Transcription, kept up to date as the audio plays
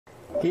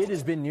It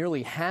has been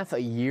nearly half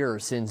a year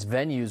since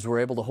venues were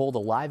able to hold a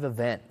live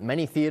event.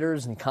 Many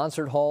theaters and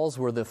concert halls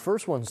were the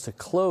first ones to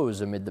close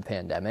amid the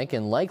pandemic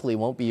and likely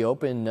will be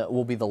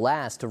the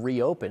last to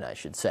reopen, I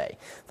should say.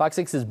 Fox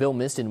 6's Bill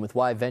Miston with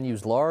why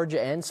venues large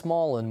and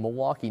small in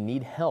Milwaukee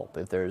need help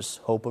if there's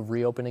hope of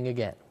reopening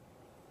again.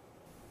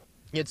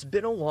 It's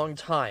been a long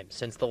time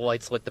since the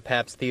lights lit the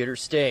Pabst Theater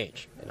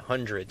stage, and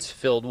hundreds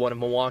filled one of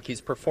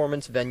Milwaukee's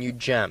performance venue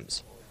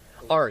gems.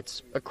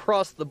 Arts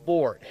across the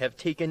board have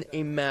taken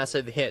a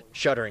massive hit,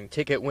 shuttering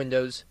ticket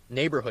windows,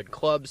 neighborhood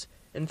clubs,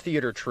 and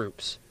theater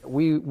troupes.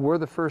 We were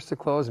the first to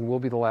close and we'll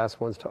be the last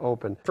ones to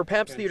open. For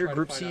Pabst Theater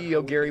Group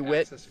CEO Gary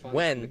Witt,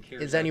 when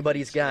is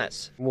anybody's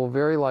guess. We'll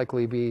very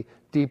likely be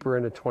deeper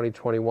into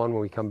 2021 when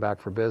we come back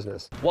for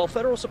business. While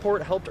federal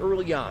support helped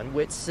early on,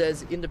 Witt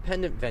says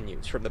independent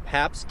venues from the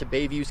Pabst to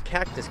Bayview's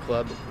Cactus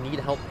Club need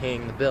help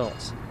paying the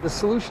bills. The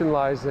solution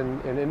lies in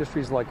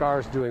industries like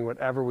ours doing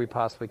whatever we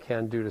possibly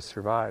can do to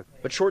survive.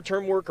 But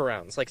short-term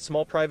workarounds like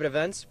small private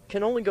events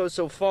can only go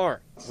so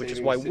far, which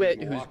is why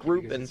Witt, whose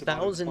group and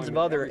thousands of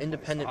other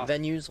independent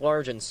venues,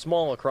 large and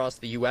small across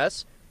the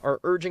U.S.,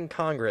 are urging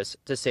Congress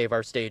to save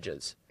our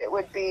stages. It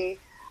would be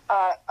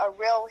a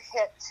real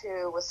hit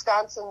to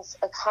Wisconsin's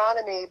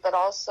economy, but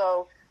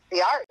also the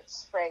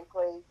arts,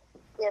 frankly,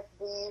 if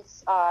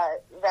these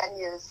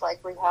venues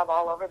like we have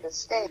all over the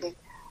state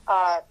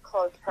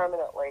close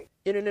permanently.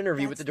 In an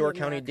interview with the Door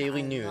County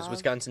Daily News,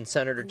 Wisconsin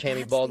Senator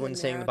Tammy Baldwin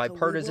saying the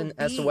Bipartisan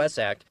SOS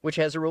Act, which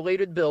has a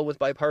related bill with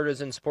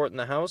bipartisan support in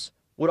the House,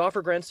 would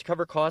offer grants to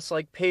cover costs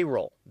like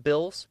payroll,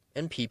 bills,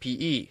 and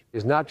PPE.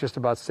 It's not just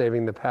about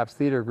saving the Pabst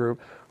Theater Group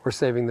or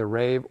saving the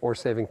Rave or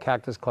saving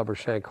Cactus Club or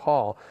Shank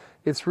Hall.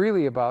 It's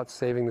really about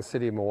saving the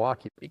city of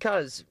Milwaukee.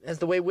 Because, as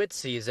the way Witt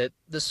sees it,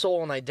 the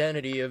soul and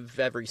identity of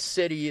every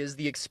city is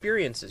the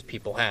experiences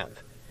people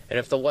have. And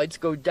if the lights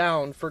go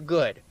down for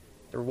good,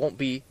 there won't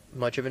be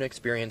much of an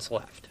experience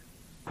left.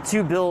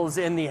 Two bills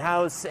in the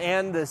House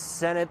and the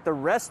Senate. The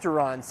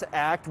Restaurants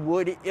Act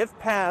would, if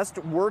passed,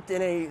 work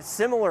in a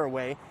similar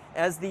way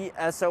as the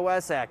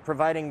SOS Act,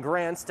 providing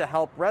grants to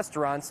help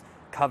restaurants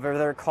cover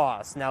their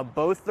costs. Now,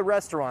 both the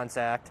Restaurants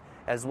Act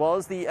as well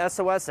as the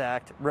SOS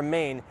Act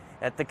remain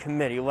at the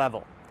committee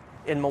level.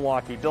 In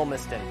Milwaukee, Bill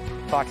Miston,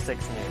 Fox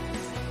 6 News.